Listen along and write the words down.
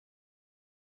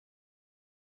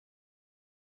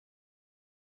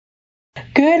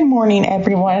Good morning,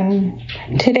 everyone.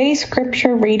 Today's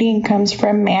scripture reading comes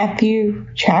from Matthew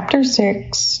chapter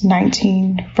 6,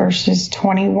 19, verses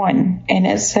 21. And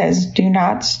it says, "Do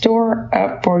not store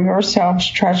up for yourselves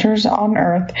treasures on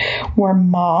earth where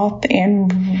moth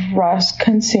and rust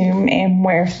consume and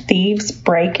where thieves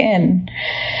break in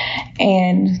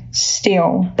and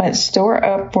steal, but store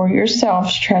up for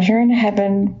yourselves treasure in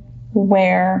heaven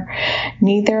where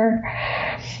neither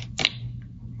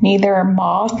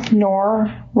moth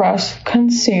nor rust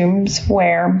consumes,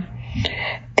 where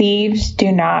thieves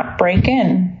do not break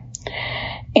in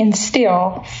and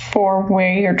steal. For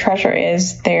where your treasure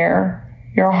is, there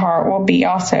your heart will be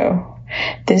also."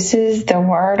 This is the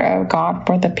word of God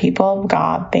for the people of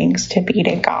God. Thanks be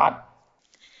to God.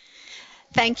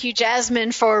 Thank you,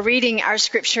 Jasmine, for reading our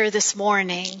scripture this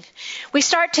morning. We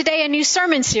start today a new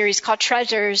sermon series called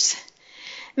Treasures.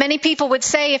 Many people would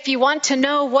say if you want to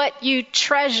know what you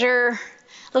treasure,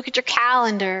 look at your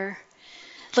calendar,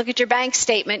 look at your bank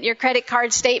statement, your credit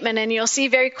card statement, and you'll see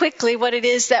very quickly what it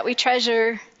is that we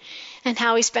treasure and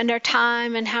how we spend our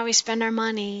time and how we spend our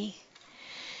money.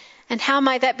 And how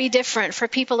might that be different for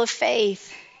people of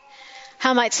faith?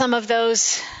 How might some of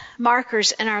those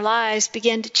markers in our lives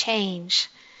begin to change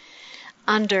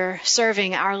under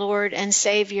serving our Lord and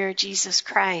Savior, Jesus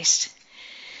Christ?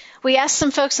 We asked some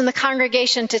folks in the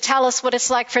congregation to tell us what it's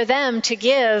like for them to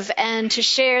give and to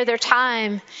share their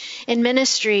time in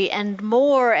ministry and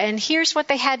more. And here's what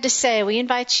they had to say. We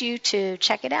invite you to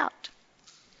check it out.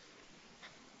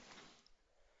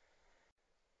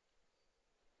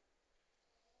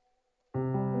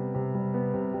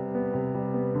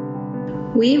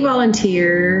 We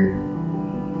volunteer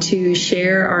to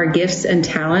share our gifts and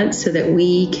talents so that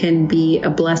we can be a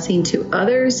blessing to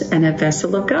others and a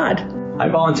vessel of God. I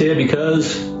volunteer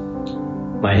because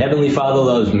my Heavenly Father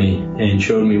loves me and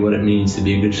showed me what it means to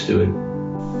be a good steward.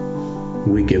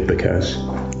 We give because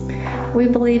we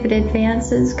believe it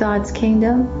advances God's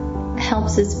kingdom,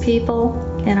 helps His people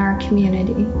and our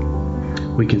community.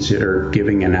 We consider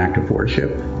giving an act of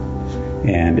worship,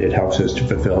 and it helps us to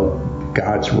fulfill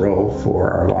God's role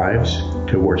for our lives,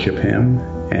 to worship Him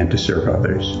and to serve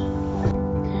others.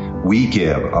 We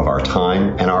give of our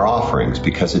time and our offerings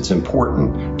because it's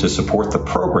important to support the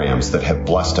programs that have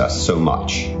blessed us so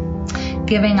much.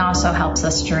 Giving also helps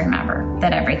us to remember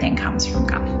that everything comes from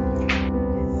God.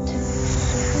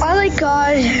 I like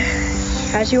God,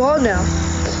 as you all know.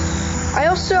 I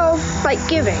also like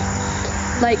giving.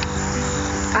 I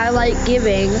like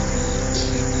giving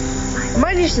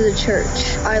money to the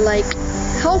church. I like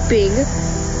helping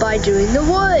by doing the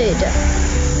wood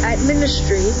at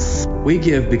ministry. We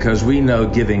give because we know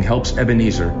giving helps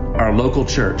Ebenezer, our local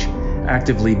church,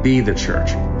 actively be the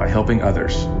church by helping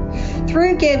others.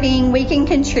 Through giving, we can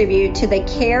contribute to the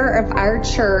care of our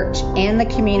church and the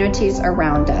communities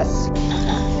around us.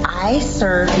 I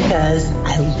serve because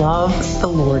I love the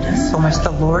Lord so much. The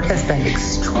Lord has been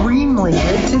extremely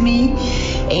good to me,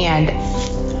 and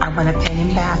I want to pay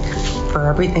Him back for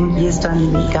everything He has done to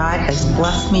me. God has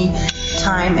blessed me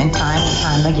time and time and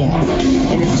time again,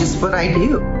 and it's just what I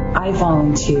do. I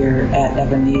volunteer at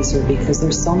Ebenezer because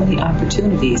there's so many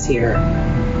opportunities here.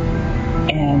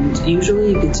 And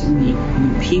usually you get to meet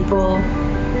new people,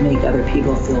 make other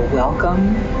people feel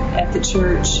welcome at the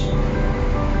church,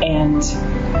 and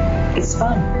it's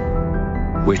fun.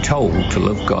 We're told to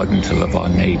love God and to love our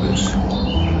neighbours.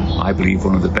 I believe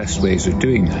one of the best ways of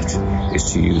doing that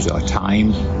is to use our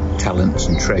time, talents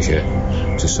and treasure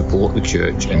to support the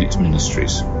church and its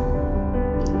ministries.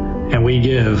 And we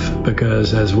give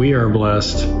because as we are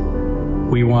blessed,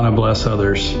 we want to bless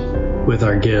others with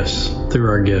our gifts, through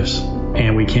our gifts,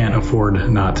 and we can't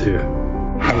afford not to.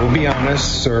 I will be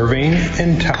honest, serving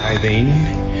and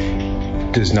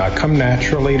tithing does not come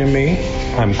naturally to me.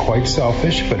 I'm quite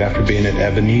selfish, but after being at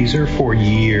Ebenezer for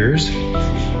years,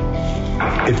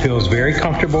 it feels very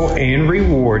comfortable and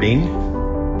rewarding.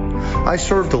 I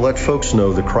serve to let folks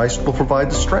know that Christ will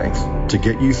provide the strength to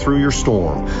get you through your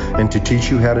storm and to teach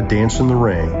you how to dance in the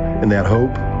rain, and that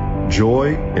hope,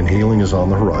 joy, and healing is on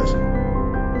the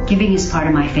horizon. Giving is part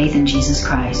of my faith in Jesus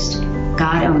Christ.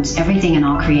 God owns everything in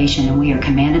all creation, and we are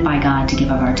commanded by God to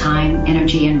give of our time,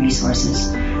 energy, and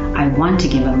resources. I want to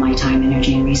give of my time,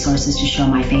 energy, and resources to show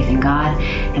my faith in God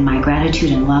and my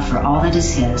gratitude and love for all that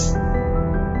is His.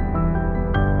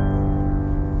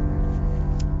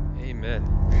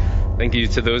 Thank you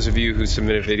to those of you who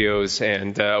submitted videos,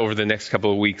 and over the next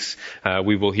couple of weeks,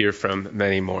 we will hear from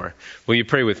many more. Will you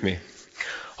pray with me?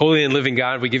 Holy and living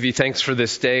God, we give you thanks for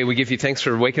this day. We give you thanks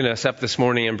for waking us up this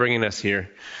morning and bringing us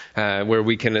here, where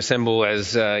we can assemble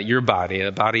as your body,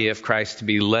 a body of Christ, to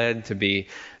be led, to be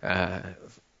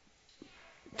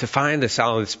to find a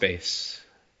solid space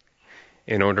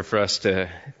in order for us to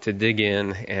dig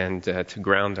in and to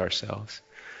ground ourselves,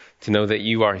 to know that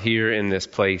you are here in this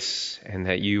place and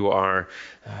that you are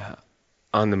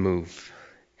on the move,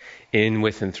 in,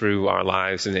 with, and through our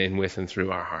lives and in, with, and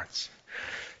through our hearts.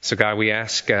 So God, we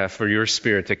ask for your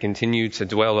Spirit to continue to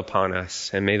dwell upon us,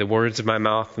 and may the words of my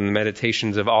mouth and the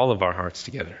meditations of all of our hearts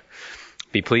together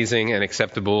be pleasing and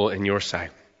acceptable in your sight.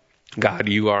 God,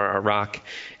 you are our rock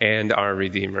and our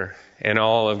Redeemer. And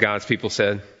all of God's people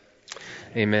said,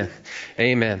 amen.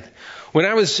 Amen. When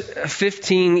I was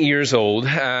 15 years old,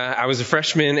 I was a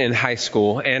freshman in high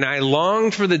school, and I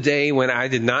longed for the day when I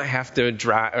did not have to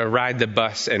ride the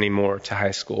bus anymore to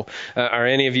high school. Are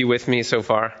any of you with me so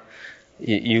far?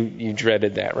 You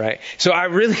dreaded that, right? So I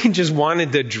really just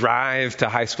wanted to drive to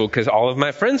high school because all of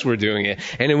my friends were doing it,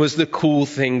 and it was the cool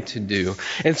thing to do.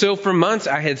 And so for months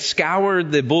I had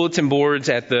scoured the bulletin boards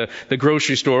at the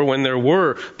grocery store when there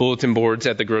were bulletin boards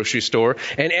at the grocery store,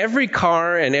 and every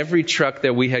car and every truck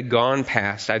that we had gone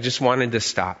past, I just wanted to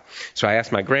stop. So I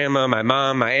asked my grandma, my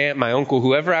mom, my aunt, my uncle,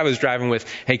 whoever I was driving with,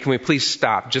 hey, can we please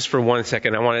stop just for 1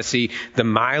 second? I want to see the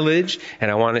mileage,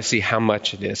 and I want to see how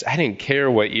much it is. I didn't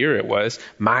care what year it was.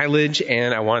 Mileage,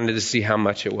 and I wanted to see how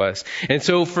much it was. And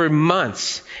so for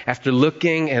months, after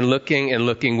looking and looking and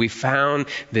looking, we found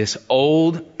this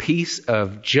old piece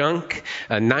of junk,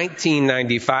 a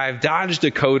 1995 Dodge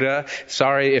Dakota.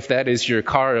 Sorry if that is your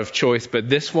car of choice, but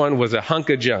this one was a hunk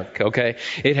of junk, okay?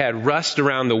 It had rust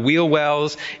around the wheel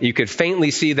wells. You could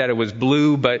faintly see that it was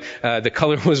blue, but the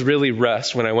color was really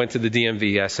rust. When I went to the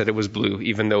DMV, I said it was blue,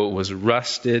 even though it was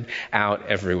rusted out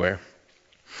everywhere.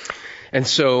 And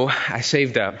so I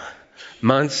saved up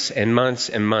months and months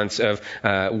and months of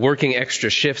working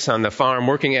extra shifts on the farm,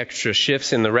 working extra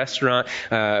shifts in the restaurant,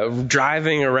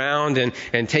 driving around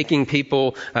and taking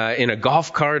people in a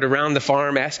golf cart around the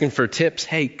farm, asking for tips.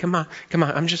 Hey, come on,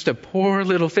 I'm just a poor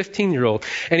little 15-year-old.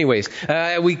 Anyways,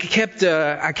 I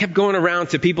kept going around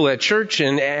to people at church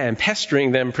and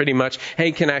pestering them pretty much.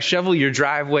 Hey, can I shovel your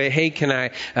driveway? Hey, can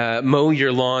I mow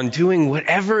your lawn? Doing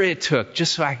whatever it took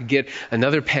just so I could get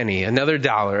another penny, another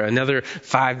dollar, another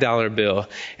 $5 bill.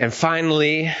 And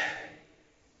finally,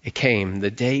 it came.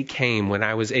 The day came when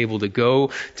I was able to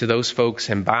go to those folks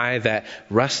and buy that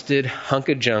rusted hunk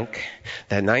of junk,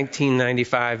 that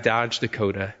 1995 Dodge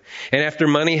Dakota. And after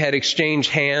money had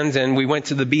exchanged hands and we went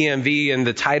to the BMV and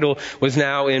the title was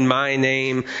now in my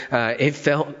name, it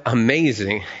felt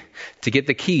amazing to get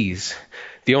the keys.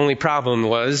 The only problem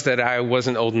was that I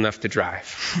wasn't old enough to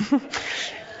drive.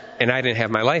 And I didn't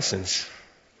have my license.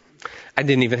 I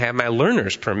didn't even have my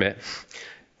learner's permit.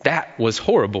 That was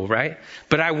horrible, right?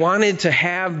 But I wanted to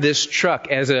have this truck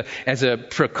as a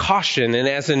precaution and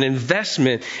as an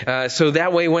investment, so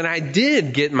that way when I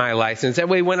did get my license, that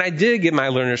way when I did get my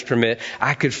learner's permit,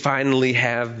 I could finally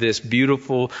have this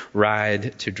beautiful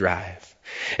ride to drive.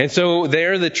 And so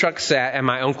there the truck sat at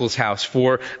my uncle's house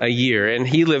for a year, and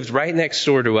he lived right next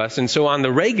door to us. And so on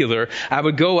the regular, I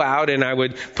would go out and I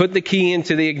would put the key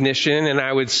into the ignition and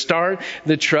I would start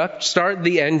the truck, start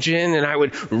the engine, and I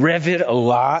would rev it a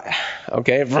lot.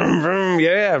 Okay, vroom, vroom,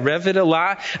 yeah, rev it a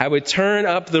lot. I would turn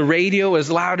up the radio as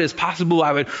loud as possible.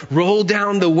 I would roll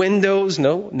down the windows.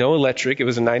 No electric. It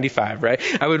was a 95, right?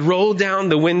 I would roll down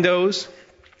the windows.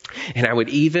 And I would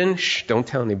even, don't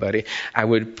tell anybody, I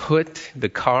would put the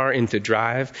car into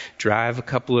drive a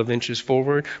couple of inches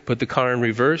forward, put the car in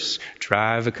reverse,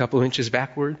 drive a couple inches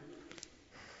backward.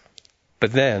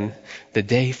 But then the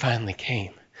day finally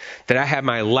came that I had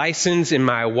my license in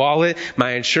my wallet,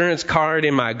 my insurance card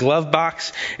in my glove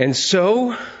box. And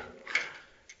so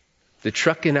the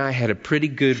truck and I had a pretty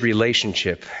good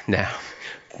relationship now.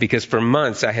 Because for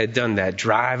months I had done that.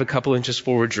 Drive a couple inches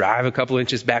forward, drive a couple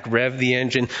inches back, rev the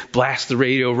engine, blast the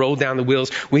radio, roll down the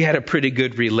wheels. We had a pretty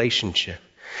good relationship.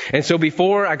 And so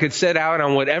before I could set out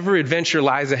on whatever adventure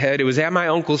lies ahead, it was at my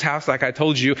uncle's house, like I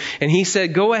told you, and he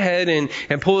said, go ahead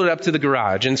and pull it up to the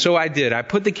garage. And so I did. I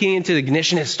put the key into the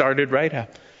ignition. It started right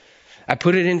up. I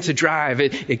put it into drive.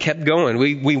 It kept going.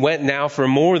 We went now for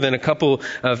more than a couple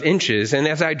of inches. And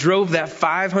as I drove that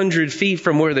 500 feet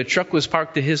from where the truck was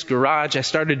parked to his garage, I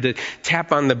started to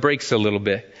tap on the brakes a little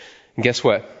bit. And guess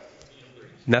what?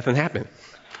 Nothing happened.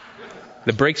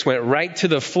 The brakes went right to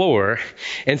the floor,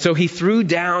 and so he threw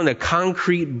down a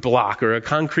concrete block or a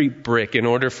concrete brick in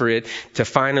order for it to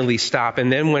finally stop.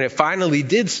 And then when it finally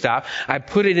did stop, I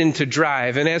put it into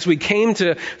drive. And as we came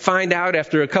to find out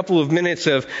after a couple of minutes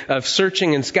of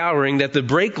searching and scouring that the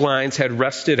brake lines had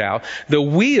rusted out, the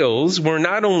wheels were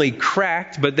not only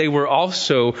cracked, but they were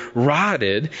also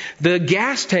rotted. The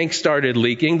gas tank started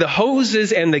leaking. The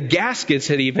hoses and the gaskets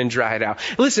had even dried out.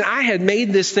 Listen, I had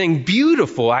made this thing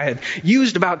beautiful. I had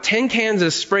used about 10 cans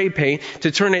of spray paint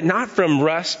to turn it not from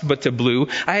rust but to blue.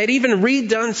 I had even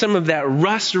redone some of that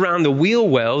rust around the wheel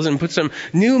wells and put some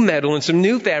new metal and some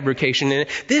new fabrication in it.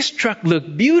 This truck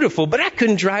looked beautiful, but I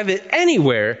couldn't drive it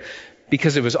anywhere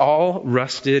because it was all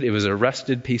rusted. It was a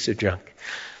rusted piece of junk.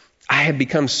 I had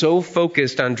become so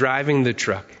focused on driving the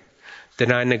truck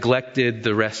that I neglected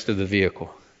the rest of the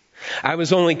vehicle. I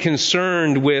was only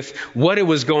concerned with what it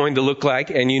was going to look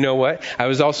like, and you know what? I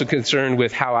was also concerned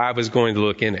with how I was going to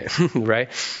look in it, right?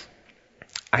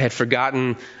 I had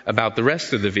forgotten about the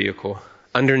rest of the vehicle,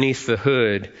 underneath the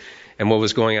hood, and what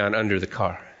was going on under the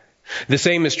car. The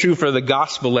same is true for the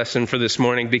gospel lesson for this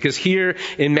morning, because here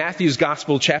in Matthew's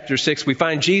Gospel, chapter 6, we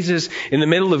find Jesus in the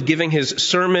middle of giving his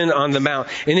Sermon on the Mount.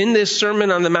 And in this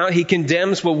Sermon on the Mount, he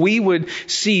condemns what we would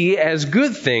see as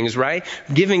good things, right?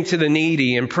 Giving to the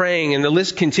needy and praying, and the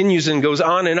list continues and goes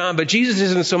on and on. But Jesus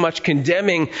isn't so much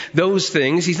condemning those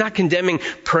things. He's not condemning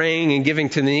praying and giving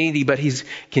to the needy, but he's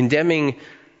condemning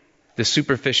the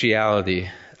superficiality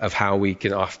of how we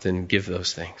can often give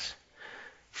those things.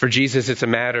 For Jesus, it's a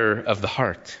matter of the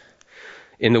heart.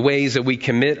 In the ways that we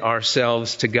commit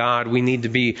ourselves to God, we need to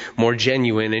be more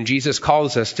genuine. And Jesus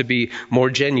calls us to be more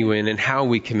genuine in how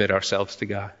we commit ourselves to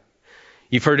God.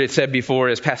 You've heard it said before,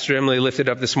 as Pastor Emily lifted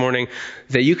up this morning,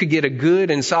 that you could get a good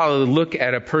and solid look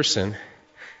at a person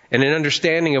and an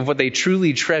understanding of what they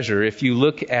truly treasure if you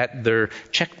look at their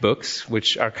checkbooks,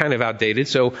 which are kind of outdated,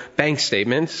 so bank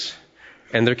statements,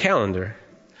 and their calendar.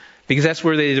 Because that's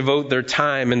where they devote their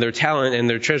time and their talent and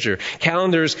their treasure.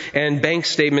 Calendars and bank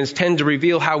statements tend to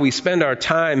reveal how we spend our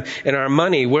time and our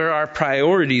money, where our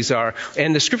priorities are.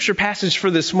 And the scripture passage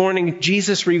for this morning,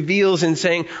 Jesus reveals in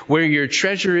saying, where your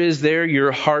treasure is, there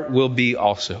your heart will be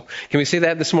also. Can we say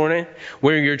that this morning?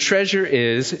 Where your treasure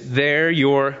is, there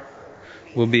your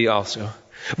will be also.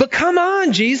 But come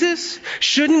on, Jesus.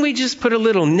 Shouldn't we just put a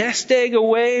little nest egg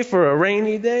away for a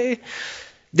rainy day?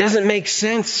 Doesn't make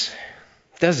sense,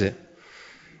 does it?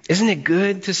 Isn't it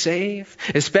good to save?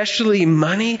 Especially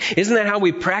money? Isn't that how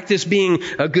we practice being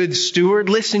a good steward?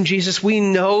 Listen, Jesus, we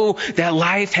know that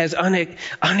life has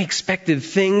unexpected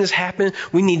things happen.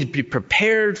 We need to be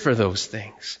prepared for those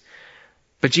things.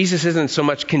 But Jesus isn't so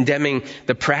much condemning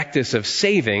the practice of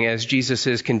saving as Jesus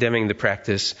is condemning the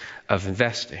practice of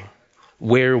investing.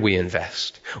 Where we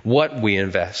invest, what we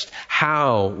invest,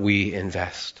 how we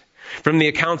invest. From the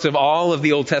accounts of all of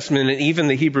the Old Testament and even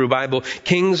the Hebrew Bible,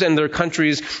 kings and their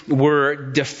countries were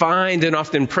defined and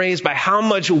often praised by how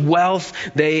much wealth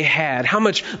they had, how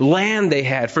much land they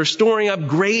had for storing up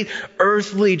great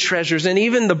earthly treasures. And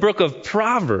even the book of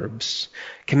Proverbs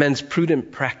commends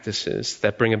prudent practices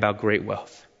that bring about great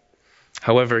wealth.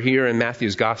 However, here in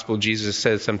Matthew's Gospel, Jesus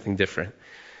says something different.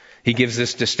 He gives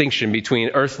this distinction between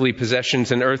earthly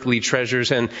possessions and earthly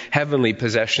treasures and heavenly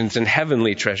possessions and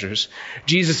heavenly treasures.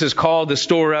 Jesus' call to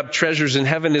store up treasures in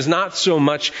heaven is not so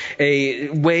much a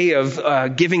way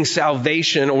of giving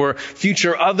salvation or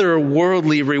future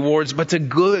otherworldly rewards, but to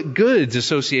goods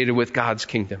associated with God's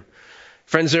kingdom.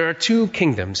 Friends, there are two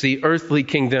kingdoms, the earthly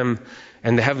kingdom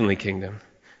and the heavenly kingdom.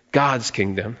 God's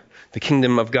kingdom, the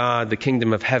kingdom of God, the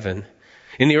kingdom of heaven.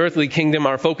 In the earthly kingdom,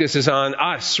 our focus is on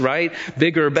us, right?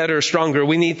 Bigger, better, stronger.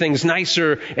 We need things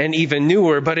nicer and even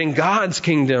newer. But in God's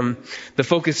kingdom, the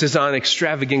focus is on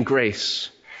extravagant grace,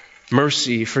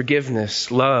 mercy,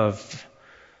 forgiveness, love,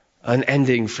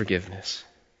 unending forgiveness.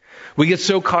 We get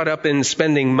so caught up in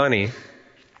spending money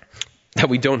that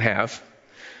we don't have,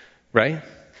 right?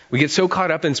 We get so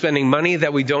caught up in spending money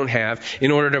that we don't have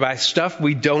in order to buy stuff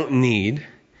we don't need,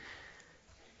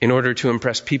 in order to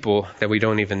impress people that we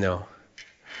don't even know.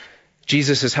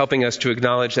 Jesus is helping us to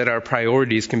acknowledge that our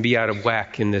priorities can be out of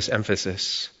whack in this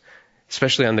emphasis,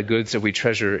 especially on the goods that we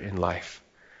treasure in life.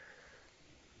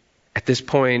 At this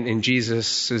point in Jesus'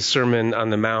 Sermon on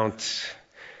the Mount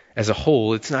as a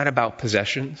whole, it's not about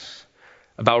possessions,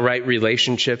 about right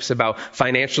relationships, about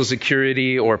financial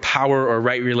security or power or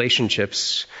right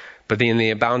relationships, but in the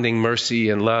abounding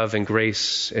mercy and love and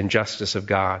grace and justice of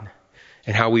God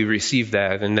and how we receive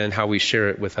that and then how we share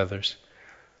it with others.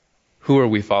 Who are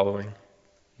we following?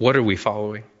 What are we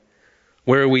following?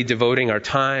 Where are we devoting our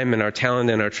time and our talent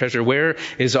and our treasure? Where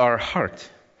is our heart?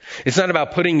 It's not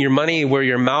about putting your money where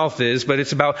your mouth is, but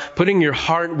it's about putting your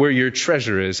heart where your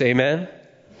treasure is. Amen?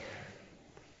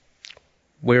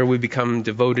 Where we become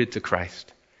devoted to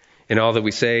Christ in all that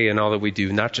we say and all that we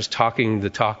do, not just talking the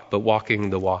talk, but walking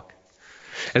the walk.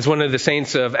 As one of the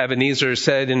saints of Ebenezer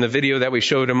said in the video that we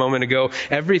showed a moment ago,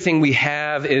 everything we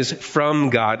have is from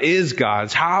God, is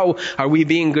God's. How are we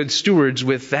being good stewards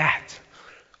with that?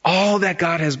 All that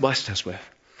God has blessed us with.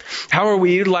 How are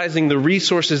we utilizing the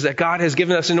resources that God has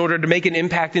given us in order to make an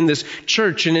impact in this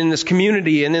church and in this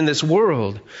community and in this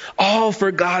world? All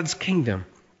for God's kingdom.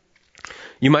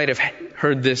 You might have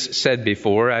heard this said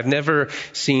before. I've never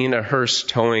seen a hearse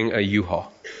towing a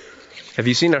U-Haul. Have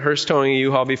you seen a hearse towing a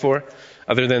U-Haul before?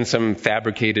 Other than some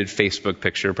fabricated Facebook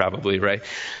picture, probably, right?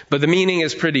 But the meaning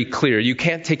is pretty clear. You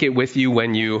can't take it with you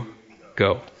when you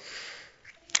go.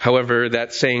 However,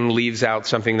 that saying leaves out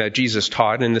something that Jesus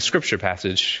taught in the scripture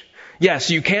passage. Yes,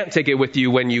 you can't take it with you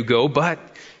when you go, but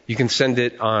you can send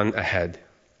it on ahead.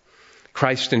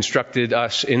 Christ instructed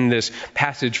us in this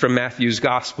passage from Matthew's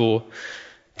gospel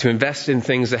to invest in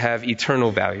things that have eternal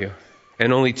value.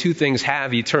 And only two things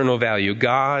have eternal value,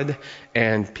 God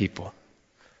and people.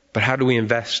 But how do we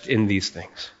invest in these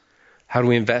things? How do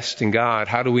we invest in God?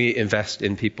 How do we invest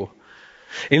in people?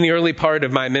 In the early part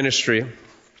of my ministry,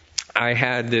 I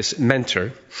had this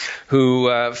mentor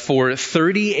who, for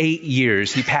 38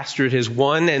 years, he pastored his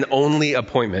one and only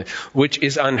appointment, which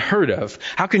is unheard of.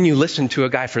 How can you listen to a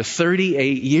guy for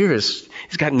 38 years?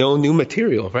 He's got no new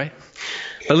material, right?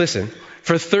 But listen,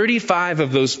 for 35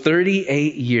 of those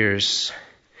 38 years,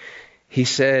 he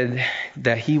said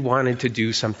that he wanted to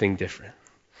do something different.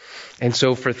 And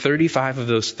so for 35 of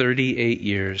those 38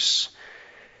 years,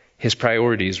 his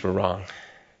priorities were wrong.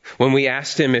 When we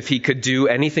asked him if he could do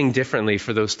anything differently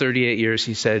for those 38 years,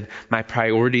 he said, my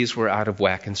priorities were out of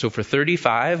whack. And so for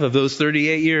 35 of those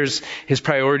 38 years, his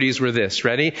priorities were this.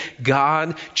 Ready?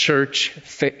 God, church,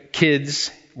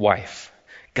 kids, wife.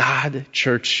 God,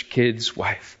 church, kids,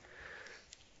 wife.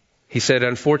 He said,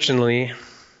 unfortunately,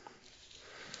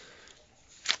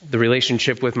 the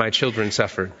relationship with my children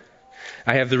suffered.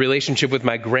 I have the relationship with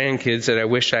my grandkids that I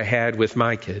wish I had with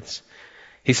my kids.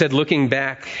 He said, looking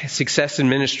back, success in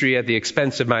ministry at the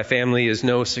expense of my family is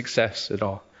no success at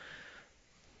all.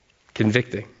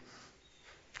 Convicting.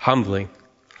 Humbling.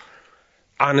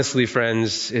 Honestly,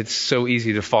 friends, it's so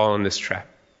easy to fall in this trap.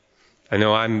 I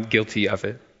know I'm guilty of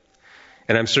it.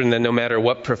 And I'm certain that no matter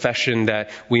what profession that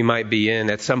we might be in,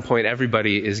 at some point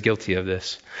everybody is guilty of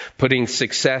this. Putting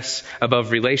success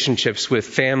above relationships with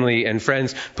family and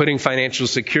friends, putting financial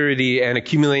security and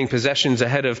accumulating possessions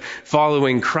ahead of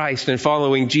following Christ and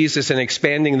following Jesus and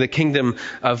expanding the kingdom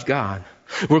of God.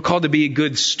 We're called to be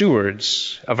good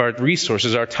stewards of our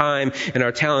resources, our time and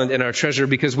our talent and our treasure,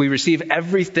 because we receive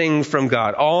everything from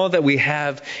God. All that we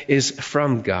have is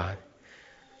from God.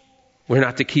 We're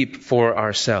not to keep for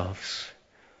ourselves,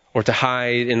 or to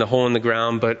hide in the hole in the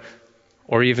ground,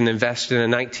 or even invest in a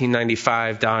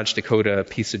 1995 Dodge Dakota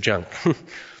piece of junk.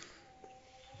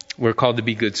 We're called to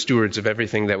be good stewards of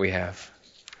everything that we have.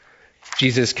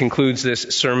 Jesus concludes this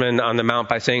Sermon on the Mount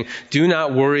by saying, do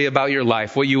not worry about your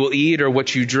life, what you will eat or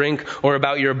what you drink, or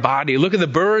about your body. Look at the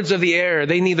birds of the air.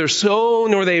 They neither sow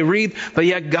nor they reap, but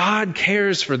yet God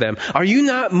cares for them. Are you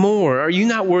not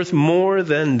worth more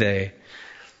than they?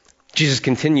 Jesus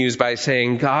continues by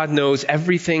saying, God knows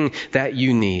everything that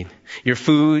you need. Your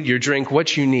food, your drink,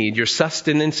 what you need, your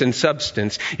sustenance and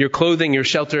substance, your clothing, your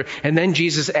shelter. And then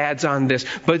Jesus adds on this,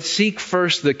 but seek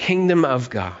first the kingdom of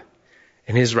God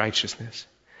and his righteousness,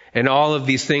 and all of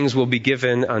these things will be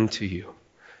given unto you.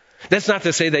 That's not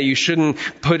to say that you shouldn't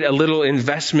put a little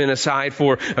investment aside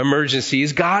for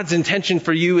emergencies. God's intention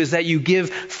for you is that you give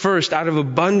first out of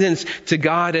abundance to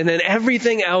God, and then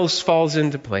everything else falls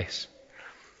into place.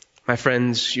 My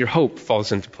friends, your hope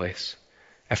falls into place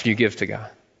after you give to God.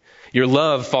 Your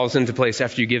love falls into place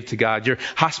after you give to God. Your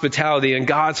hospitality and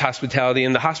God's hospitality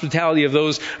and the hospitality of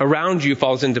those around you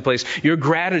falls into place. Your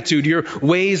gratitude, your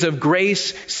ways of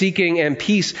grace seeking and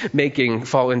peace making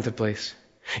fall into place.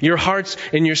 Your hearts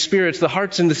and your spirits, the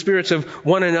hearts and the spirits of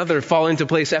one another fall into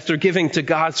place after giving to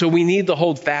God. So we need to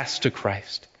hold fast to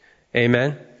Christ.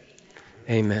 Amen?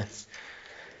 Amen.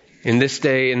 In this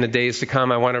day, in the days to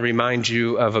come, I want to remind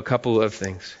you of a couple of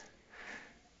things.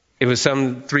 It was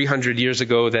some 300 years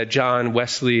ago that John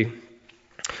Wesley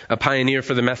a pioneer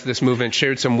for the Methodist movement,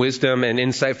 shared some wisdom and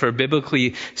insight for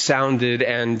biblically sounded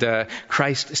and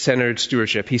Christ-centered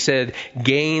stewardship. He said,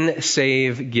 gain,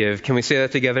 save, give. Can we say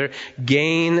that together?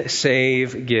 Gain,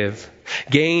 save, give.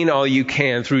 Gain all you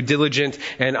can through diligent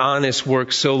and honest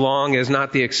work, so long as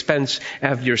not the expense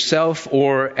of yourself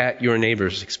or at your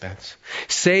neighbor's expense.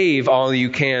 Save all you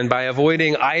can by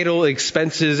avoiding idle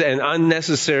expenses and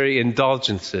unnecessary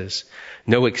indulgences.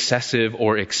 No excessive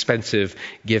or expensive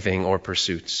giving or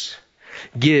pursuits.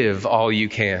 Give all you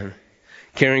can,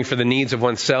 caring for the needs of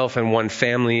oneself and one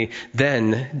family,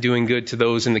 then doing good to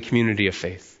those in the community of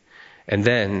faith. And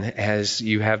then, as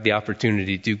you have the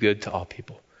opportunity, do good to all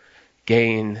people.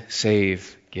 Gain,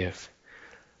 save, give.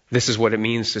 This is what it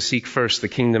means to seek first the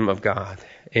kingdom of God.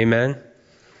 Amen?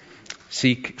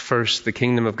 Seek first the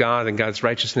kingdom of God and God's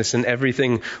righteousness, and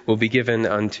everything will be given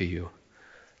unto you.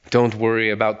 Don't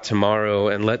worry about tomorrow,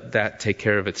 and let that take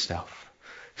care of itself.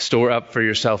 Store up for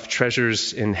yourself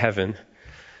treasures in heaven,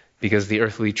 because the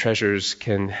earthly treasures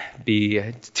can be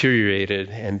deteriorated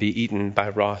and be eaten by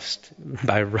rust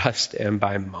and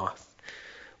by moth.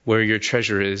 Where your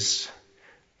treasure is,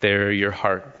 there your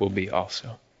heart will be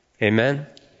also. Amen?